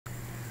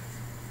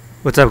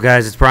What's up,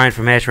 guys? It's Brian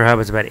from Hasher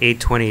Hub. It's about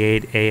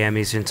 8:28 a.m.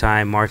 Eastern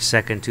Time, March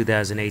 2nd,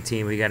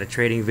 2018. We got a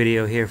trading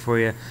video here for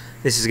you.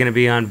 This is going to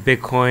be on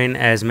Bitcoin,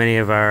 as many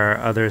of our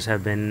others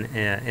have been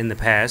in the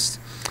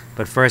past.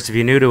 But first, if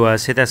you're new to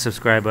us, hit that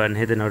subscribe button,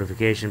 hit the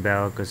notification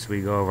bell, because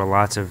we go over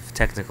lots of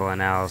technical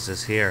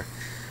analysis here.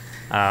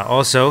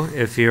 Also,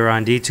 if you're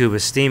on DTube,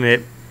 esteem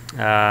it.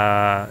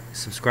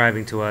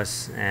 Subscribing to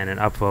us and an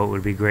upvote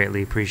would be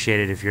greatly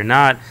appreciated. If you're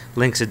not,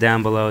 links are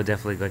down below.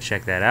 Definitely go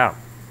check that out.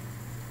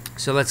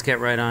 So let's get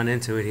right on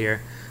into it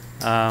here.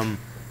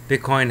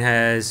 Bitcoin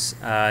has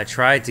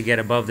tried to get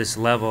above this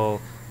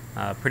level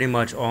pretty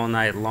much all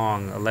night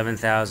long.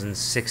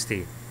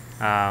 11,060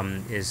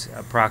 is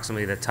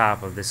approximately the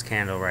top of this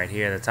candle right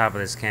here. The top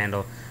of this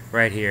candle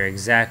right here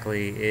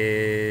exactly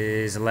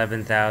is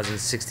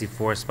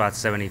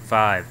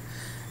 11,064.75.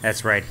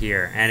 That's right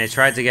here. And it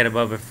tried to get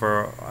above it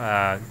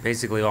for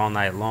basically all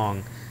night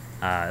long.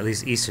 At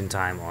least Eastern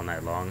time all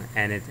night long,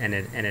 and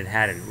it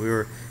hadn't. We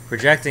were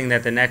projecting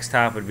that the next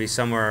top would be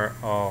somewhere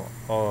all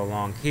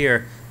along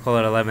here, call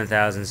it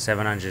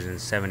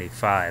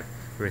 11,775.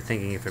 We were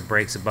thinking if it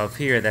breaks above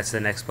here, that's the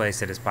next place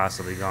that it's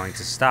possibly going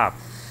to stop.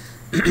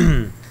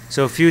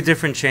 So a few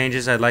different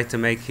changes I'd like to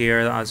make here,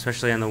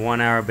 especially on the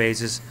 1 hour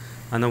basis.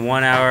 On the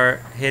 1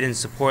 hour hidden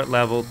support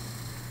level,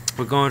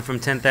 we're going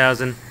from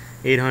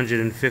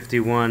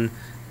 10,851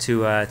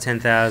 to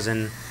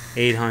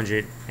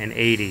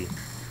 10,880.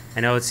 I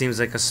know it seems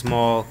like a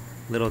small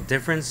little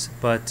difference,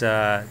 but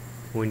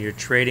when you're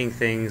trading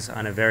things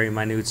on a very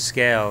minute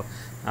scale,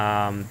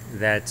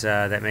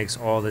 that makes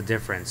all the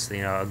difference.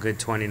 You know, a good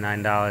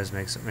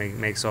 $29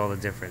 makes all the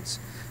difference.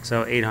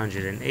 So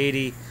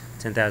 880,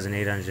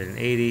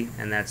 10,880,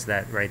 and that's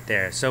that right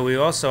there. So we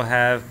also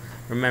have,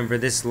 remember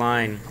this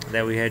line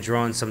that we had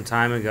drawn some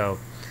time ago,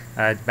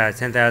 about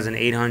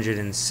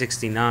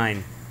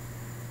 10,869.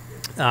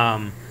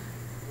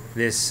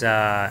 This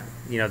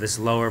this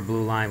lower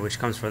blue line, which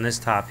comes from this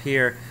top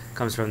here,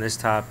 comes from this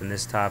top and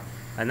this top,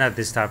 not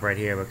this top right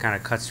here, but kind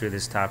of cuts through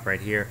this top right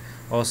here.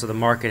 Also, the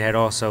market had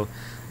also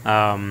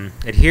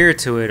adhered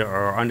to it,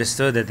 or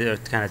understood that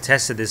it kind of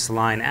tested this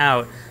line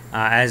out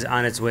as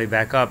on its way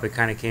back up. It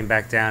kind of came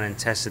back down and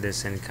tested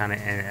this, and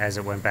as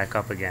it went back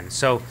up again.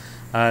 So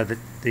the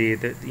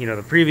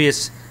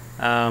previous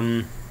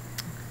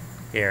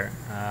here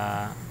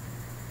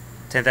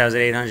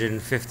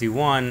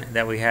 10,851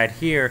 that we had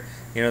here,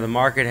 the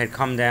market had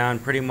come down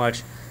pretty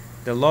much.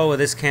 The low of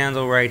this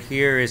candle right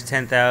here is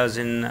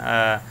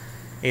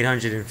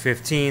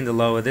 10,815. The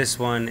low of this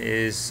one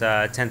is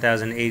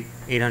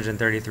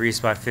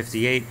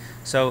 10,833.58.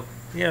 So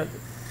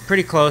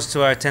pretty close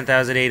to our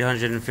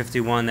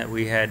 10,851 that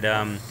we had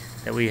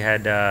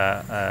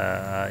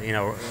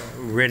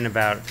written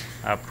about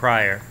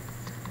prior.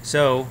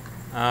 So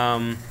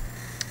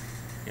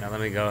let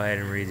me go ahead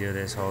and redo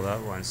this. Hold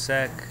up one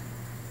sec.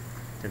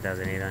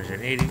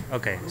 10,880.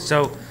 Okay,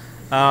 so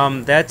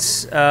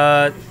that's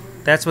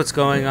what's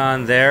going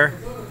on there.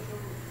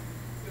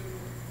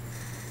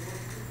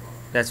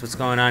 That's what's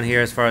going on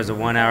here as far as the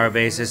 1 hour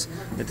basis.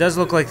 It does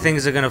look like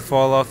things are going to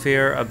fall off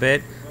here a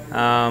bit.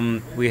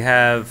 We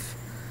have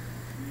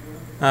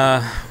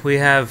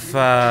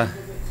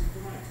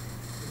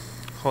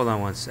hold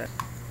on one sec.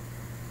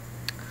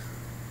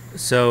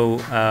 So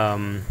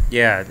on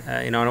a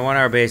 1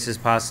 hour basis,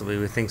 possibly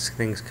we think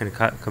things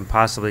can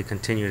possibly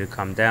continue to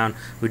come down.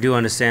 We do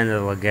understand that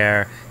the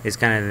Laguerre is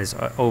kind of in this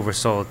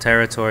oversold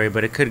territory,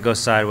 but it could go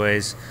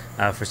sideways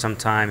for some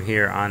time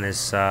here on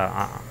this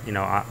on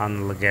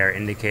the Laguerre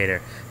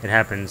indicator. It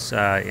happens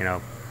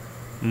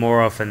more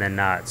often than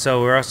not.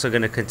 So we're also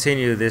going to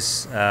continue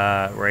this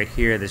right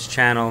here, this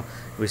channel.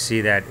 We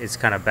see that it's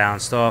kind of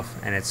bounced off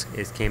and it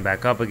came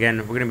back up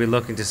again. We're going to be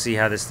looking to see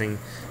how this thing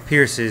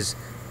pierces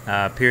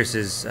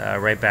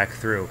right back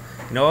through.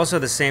 Also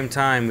at the same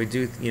time, we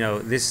do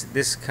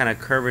this kind of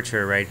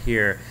curvature right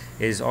here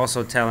is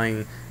also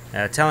telling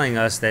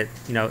us that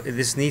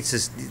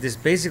this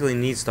basically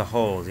needs to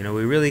hold.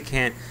 We really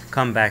can't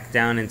come back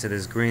down into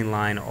this green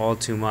line all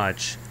too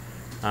much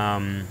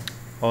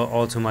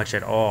all too much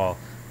at all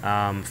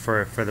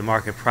for the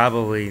market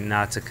probably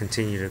not to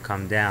continue to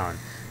come down.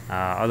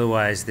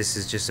 Otherwise, this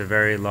is just a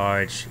very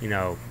large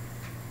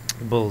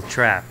bull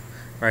trap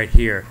right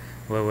here.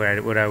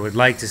 What I would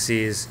like to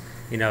see is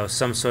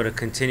some sort of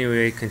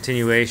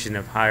continuation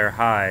of higher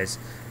highs.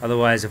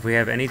 Otherwise, if we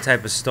have any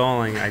type of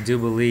stalling, I do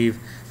believe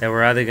that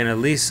we're either going to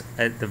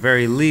at the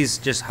very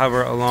least just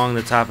hover along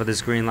the top of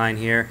this green line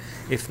here,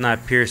 if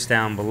not pierce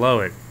down below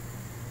it.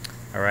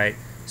 Alright,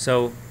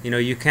 so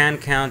you can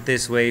count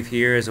this wave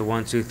here as a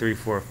 1, 2, 3,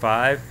 4,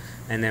 5,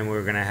 and then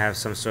we're going to have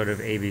some sort of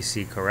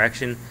ABC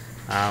correction.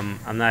 I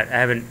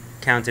haven't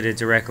counted it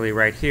directly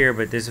right here,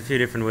 but there's a few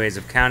different ways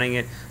of counting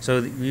it. So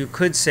you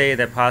could say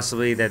that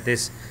possibly that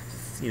this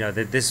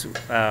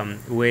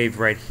wave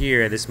right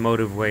here, this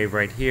motive wave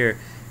right here,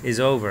 is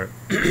over.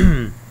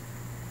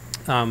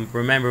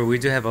 Remember, we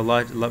do have a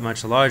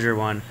much larger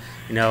one,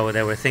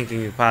 that we're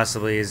thinking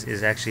possibly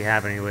is actually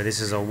happening. Where this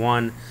is a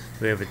 1,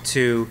 we have a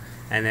 2,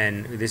 and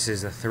then this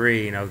is a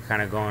 3, you know,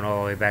 kind of going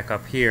all the way back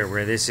up here,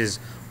 where this is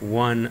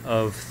 1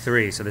 of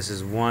 3. So this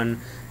is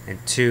 1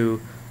 and 2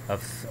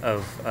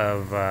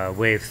 of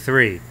wave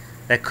 3.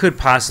 That could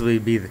possibly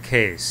be the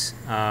case.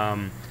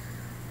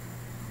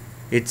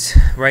 It's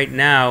right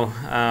now.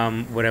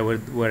 What I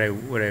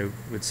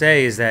would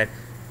say is that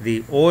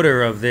the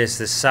order of this,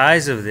 the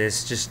size of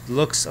this, just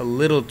looks a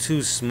little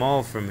too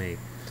small for me.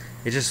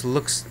 It just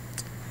looks.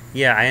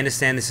 Yeah, I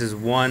understand this is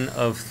 1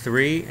 of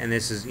 3, and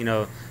this is, you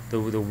know, the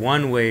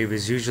 1 wave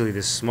is usually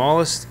the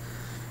smallest.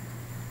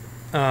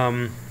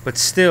 But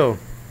still,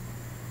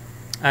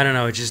 I don't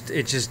know. It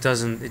just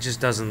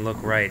doesn't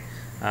look right.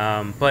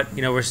 But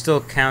you know, we're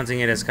still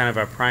counting it as kind of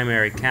our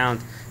primary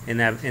count in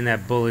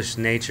that bullish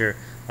nature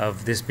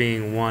of this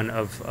being 1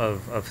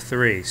 of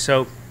 3.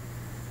 So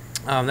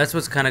that's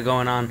what's kind of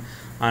going on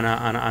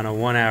a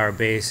 1 hour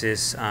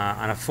basis.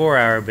 On a 4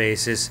 hour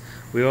basis,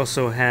 we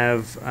also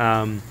have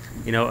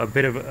you know, a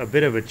bit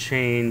of a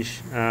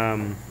change.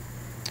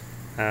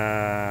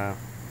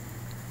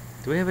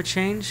 Do we have a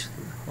change?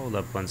 Hold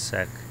up one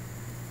sec.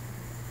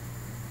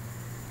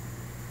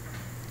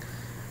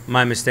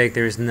 My mistake.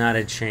 There is not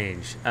a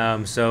change.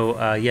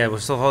 Yeah, we're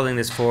still holding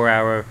this 4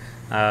 hour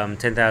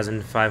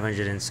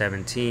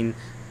 10,517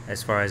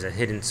 as far as a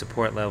hidden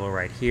support level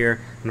right here.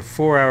 On a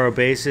 4 hour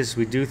basis,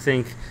 we do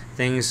think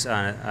things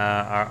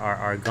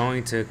are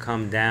going to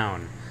come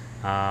down.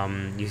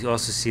 You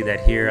also see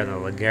that here on the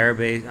Laguerre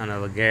base, on the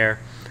Laguerre.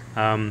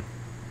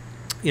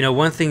 You know,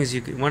 one of the things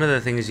you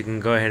can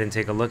go ahead and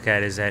take a look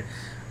at is that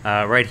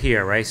right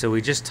here, right? So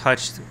we just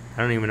touched.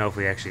 I don't even know if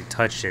we actually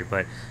touched it,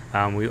 but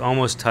we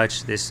almost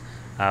touched this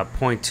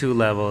 0.2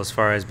 level as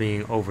far as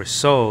being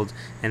oversold,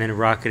 and then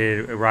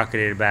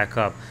rocketed back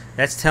up.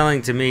 That's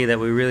telling to me that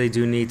we really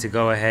do need to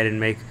go ahead and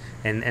make,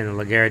 and the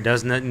Laguerre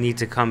does not need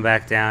to come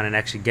back down and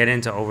actually get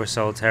into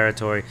oversold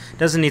territory. It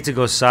doesn't need to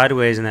go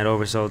sideways in that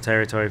oversold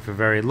territory for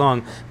very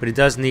long, but it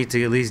does need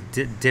to at least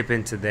dip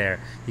into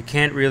there. You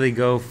can't really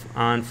go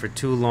on for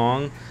too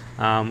long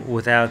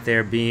without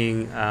there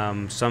being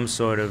some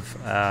sort of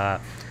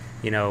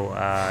you know,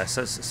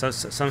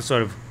 some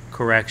sort of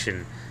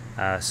correction.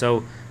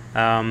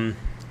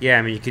 Yeah,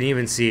 I mean, you can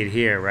even see it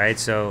here, right?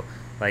 So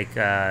like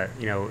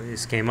you know,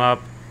 this came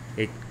up,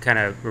 it kind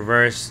of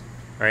reversed,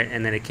 right,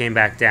 and then it came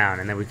back down,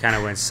 and then we kind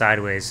of went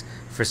sideways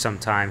for some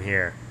time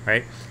here,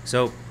 right?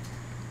 So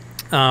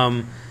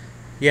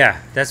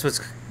yeah, that's what's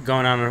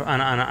going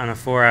on a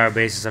 4 hour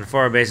basis. On a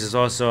 4 hour basis,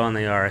 also on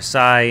the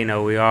RSI, you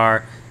know, we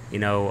are, you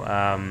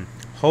know,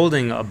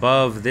 holding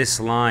above this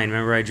line.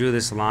 Remember, I drew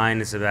this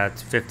line. It's about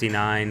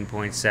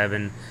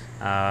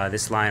 59.7.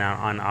 This line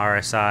on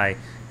RSI.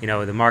 You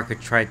know, the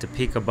market tried to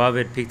peaked above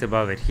it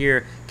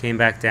here, came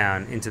back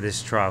down into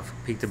this trough,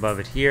 peaked above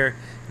it here.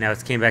 Now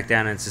it's came back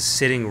down, and it's just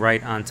sitting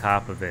right on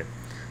top of it.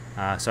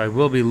 So I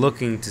will be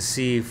looking to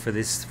see for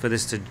this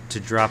to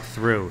drop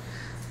through.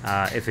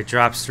 If it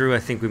drops through, I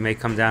think we may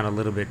come down a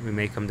little bit. We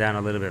may come down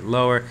a little bit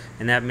lower,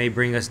 and that may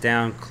bring us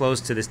down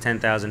close to this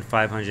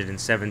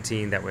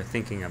 10,517 that we're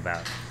thinking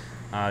about.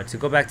 To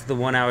go back to the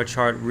 1 hour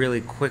chart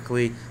really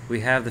quickly, we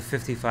have the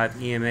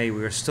 55 EMA.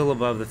 We are still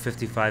above the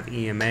 55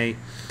 EMA.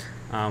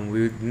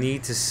 We would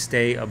need to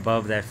stay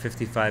above that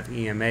 55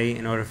 EMA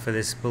in order for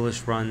this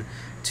bullish run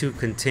to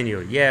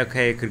continue. Yeah,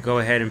 okay, it could go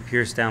ahead and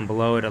pierce down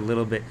below it a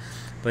little bit,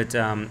 but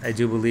I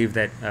do believe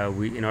that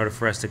in order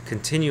for us to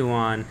continue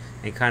on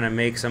and kind of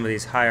make some of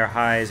these higher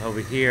highs over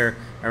here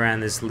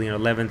around this, you know,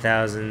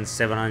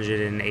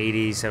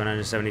 11,780,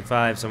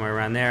 775, somewhere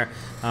around there,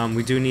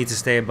 we do need to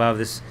stay above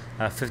this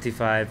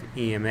 55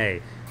 EMA.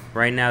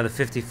 Right now, the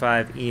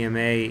 55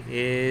 EMA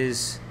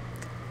is,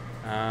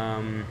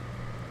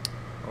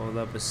 hold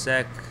up a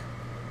sec,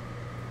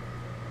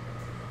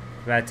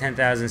 about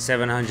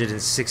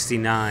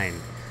 10,769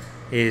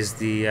 is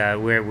the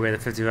where the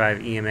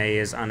 55 EMA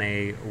is on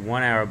a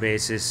 1 hour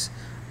basis.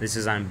 This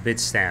is on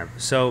Bitstamp.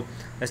 So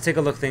let's take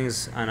a look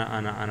things on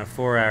a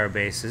 4 hour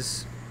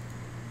basis.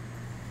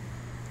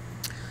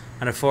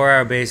 On a 4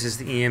 hour basis,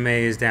 the EMA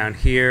is down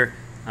here.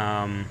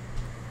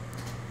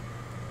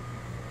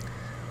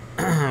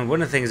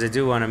 One of the things I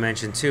do want to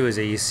mention too is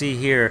that you see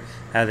here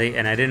how they,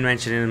 and I didn't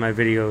mention it in my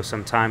video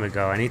some time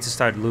ago, I need to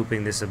start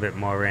looping this a bit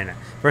more in.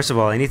 First of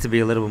all, I need to be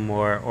a little bit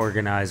more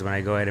organized when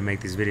I go ahead and make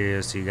these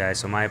videos to you guys,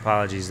 so my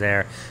apologies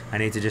there. I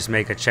need to just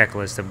make a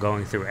checklist of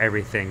going through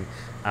everything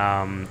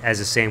as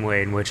the same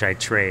way in which I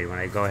trade. When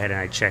I go ahead and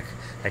I check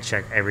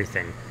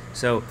everything.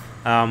 So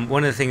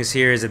one of the things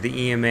here is that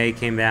the EMA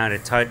came down,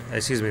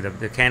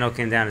 the candle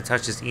came down to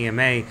touch this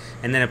EMA,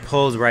 and then it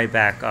pulled right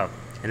back up,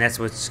 and that's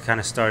what's kind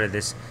of started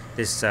this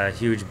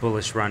huge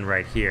bullish run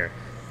right here.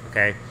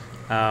 Okay,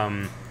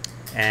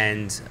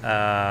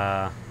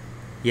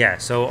 yeah,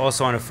 so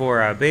also on a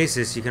 4 hour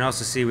basis, you can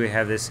also see we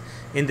have this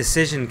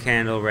indecision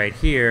candle right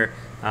here,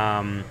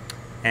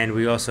 and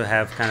we also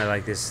have kind of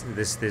like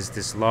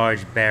this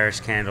large bearish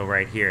candle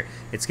right here.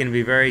 It's going to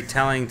be very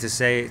telling to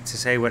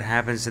say what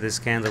happens to this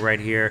candle right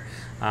here,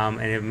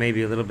 and it may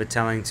be a little bit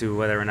telling to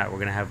whether or not we're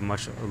going to have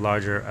much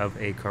larger of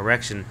a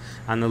correction.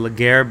 On the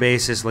Laguerre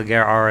basis,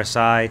 Laguerre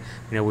RSI,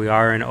 we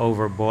are in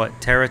overbought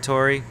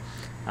territory.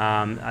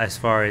 As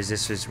far as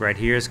this is right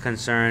here is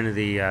concerned,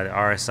 the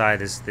RSI,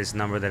 this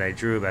number that I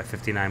drew about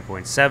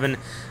 59.7,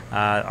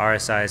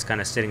 RSI is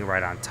kind of sitting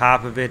right on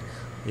top of it.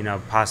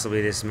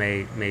 Possibly this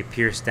may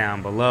pierce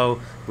down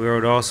below. We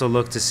would also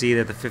look to see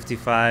that the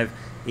 55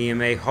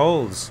 EMA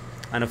holds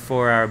on a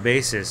 4-hour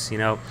basis.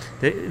 On a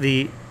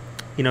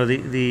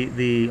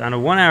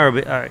 1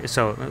 hour,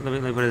 so let me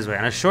put it this way: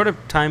 on a shorter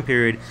time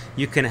period,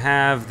 you can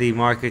have the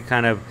market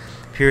kind of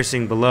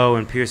piercing below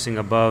and piercing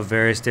above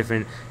various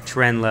different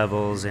trend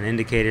levels and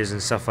indicators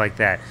and stuff like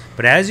that.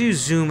 But as you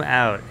zoom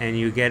out and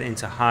you get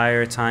into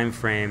higher time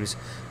frames,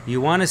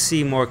 you want to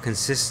see more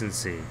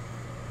consistency.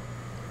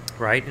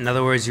 Right? In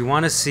other words, you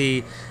want to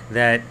see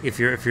that if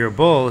you're a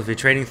bull, if you're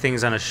trading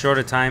things on a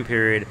shorter time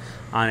period,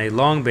 on a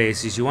long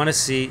basis, you want to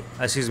see,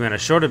 on a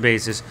shorter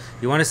basis,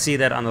 you want to see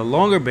that on the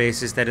longer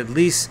basis that at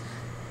least,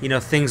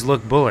 things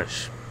look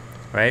bullish,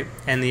 right?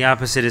 And the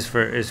opposite is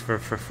for if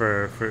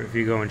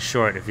you're going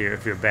short, if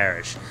you're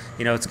bearish.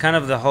 It's kind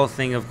of the whole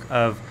thing of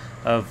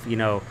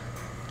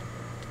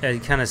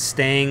kind of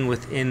staying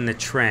within the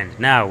trend.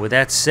 Now, with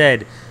that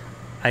said,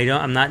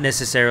 I'm not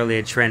necessarily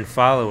a trend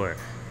follower.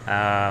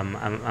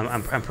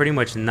 I'm pretty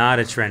much not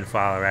a trend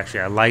follower. Actually,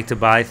 I like to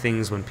buy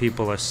things when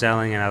people are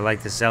selling, and I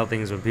like to sell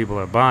things when people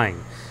are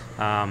buying.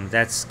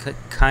 That's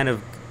kind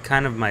of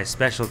my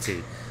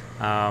specialty,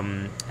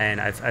 and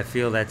I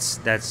feel that's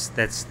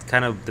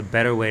kind of the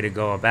better way to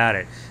go about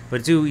it.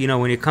 But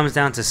when it comes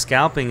down to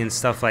scalping and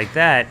stuff like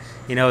that,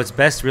 it's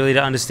best really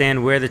to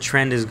understand where the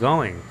trend is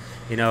going.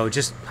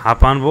 Just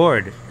hop on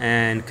board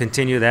and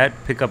continue that,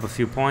 pick up a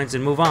few points,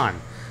 and move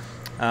on.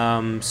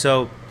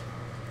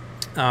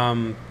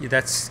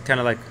 That's kind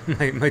of like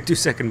my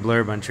 2-second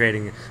blurb on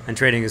trading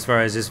as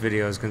far as this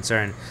video is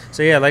concerned.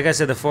 So yeah, like I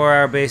said, the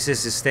 4-hour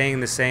basis is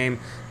staying the same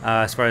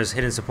as far as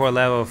hidden support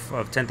level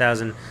of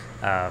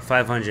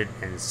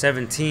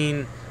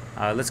 10,517.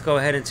 Let's go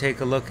ahead and take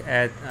a look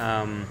at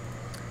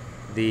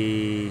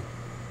the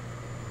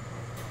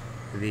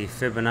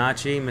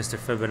Fibonacci, Mr.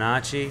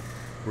 Fibonacci,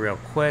 real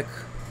quick.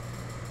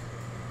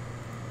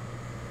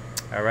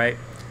 All right,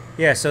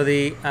 yeah. So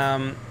the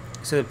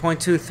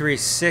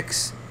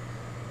 0.236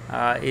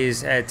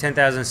 is at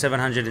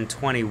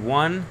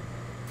 10,721,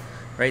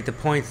 right? The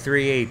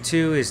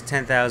 0.382 is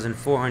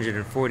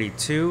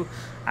 10,442.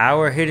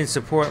 Our hidden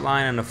support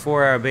line on a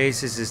 4-hour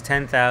basis is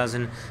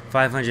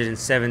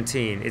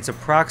 10,517. It's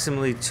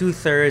approximately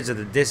 2/3 of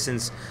the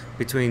distance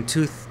between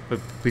the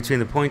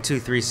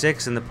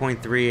 0.236 and the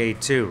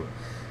 0.382.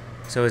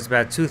 So it's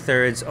about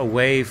 2/3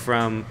 away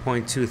from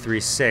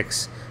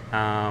 0.236.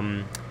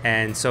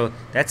 And so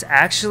that's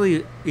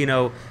actually,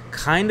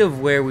 kind of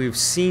where we've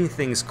seen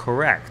things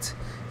correct.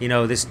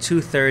 This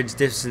 2/3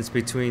 distance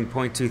between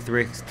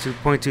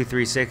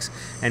 0.236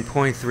 and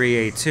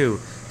 0.382.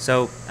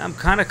 So I'm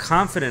kind of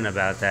confident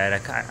about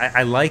that.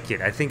 I like it.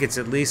 I think it's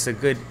at least a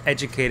good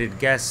educated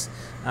guess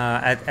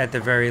at the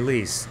very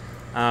least.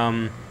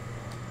 As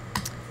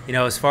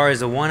far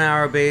as the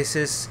 1-hour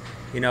basis,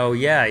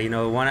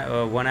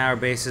 one hour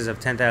basis of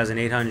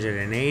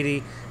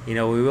 10,880.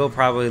 We will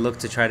probably look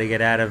to try to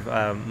get out of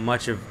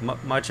much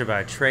of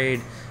our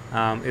trade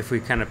if we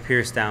kind of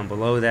pierce down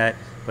below that.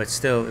 But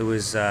still, it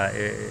was a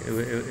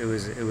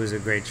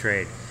great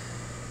trade.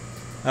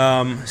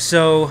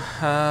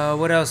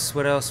 What else?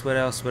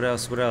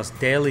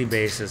 Daily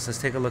basis. Let's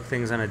take a look at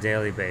things on a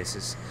daily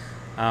basis.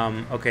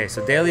 Okay,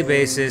 so daily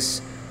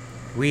basis,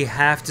 we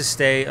have to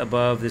stay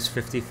above this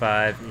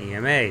 55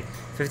 EMA.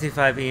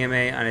 55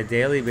 EMA on a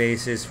daily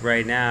basis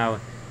right now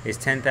is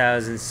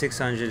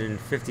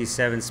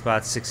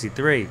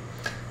 10,657.63.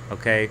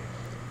 Okay,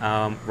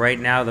 right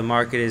now the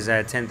market is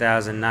at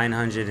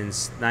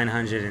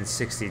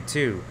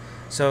 10,962.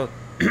 So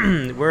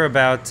we're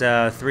about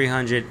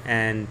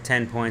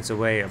 310 points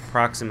away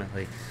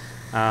approximately.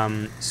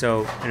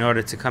 So in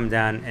order to come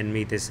down and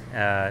meet this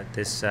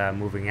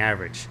moving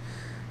average,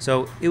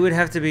 so it would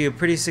have to be a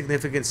pretty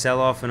significant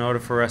sell-off in order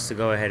for us to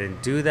go ahead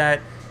and do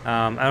that.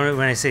 I don't know,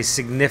 when I say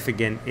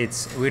significant,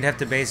 we'd have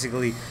to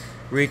basically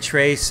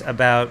retrace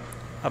about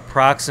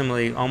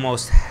approximately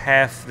almost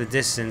half the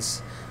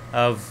distance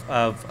of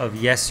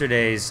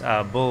yesterday's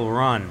bull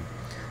run.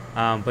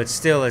 But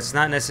still, it's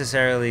not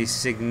necessarily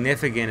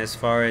significant as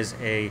far as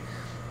a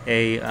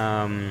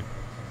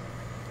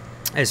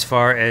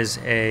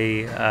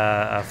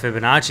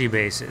Fibonacci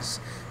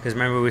basis, because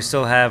remember, we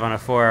still have on a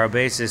 4-hour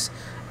basis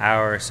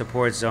our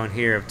support zone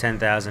here of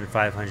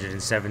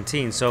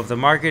 10,517. So if the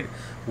market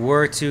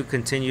were to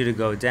continue to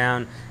go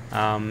down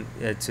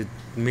to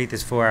meet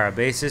this 4-hour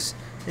basis,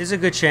 there's a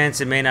good chance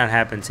it may not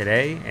happen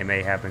today. It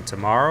may happen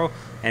tomorrow.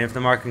 And if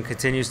the market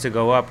continues to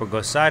go up or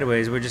go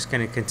sideways, we're just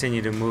going to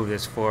continue to move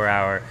this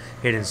 4-hour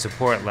hidden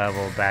support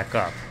level back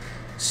up.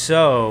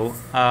 So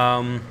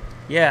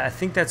yeah, I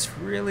think that's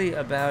really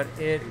about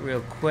it.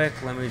 Real quick,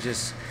 let me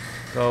just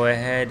go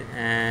ahead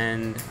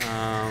and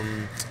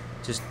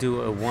just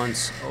do a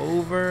once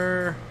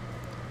over.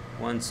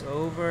 Once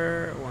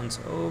over, once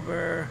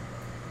over.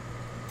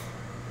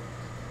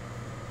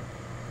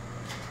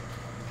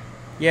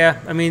 Yeah,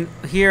 I mean,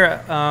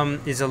 here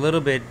is a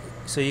little bit,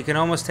 so you can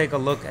almost take a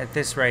look at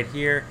this right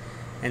here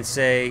and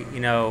say, you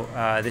know,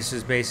 this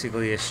is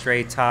basically a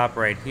straight top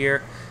right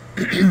here.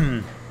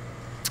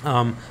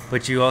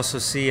 But you also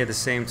see at the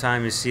same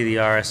time, you see the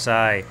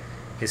RSI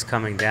is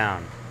coming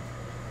down,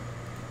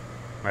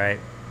 right?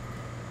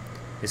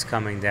 Is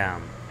coming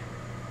down,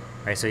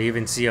 right? So you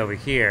even see over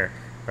here,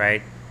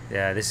 right?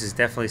 This is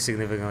definitely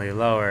significantly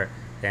lower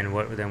than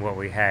what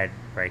we had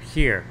right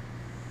here.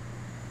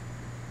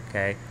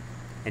 Okay,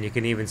 and you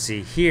can even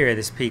see here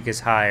this peak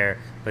is higher,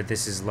 but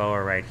this is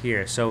lower right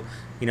here. So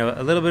you know,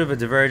 a little bit of a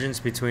divergence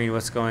between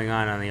what's going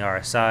on the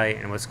RSI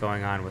and what's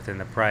going on within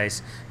the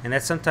price, and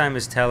that sometimes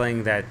is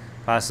telling that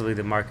possibly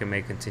the market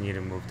may continue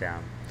to move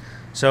down.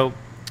 So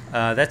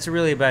that's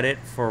really about it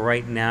for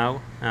right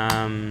now.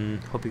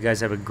 Hope you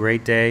guys have a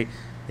great day.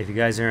 If you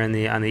guys are on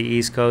the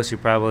East Coast, you're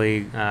probably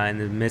in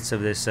the midst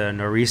of this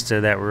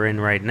nor'easter that we're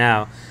in right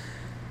now.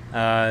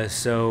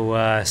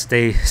 So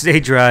stay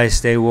dry,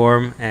 stay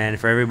warm, and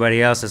for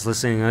everybody else that's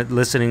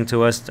listening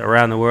to us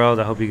around the world,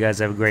 I hope you guys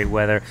have great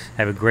weather.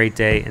 Have a great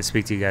day, and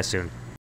speak to you guys soon.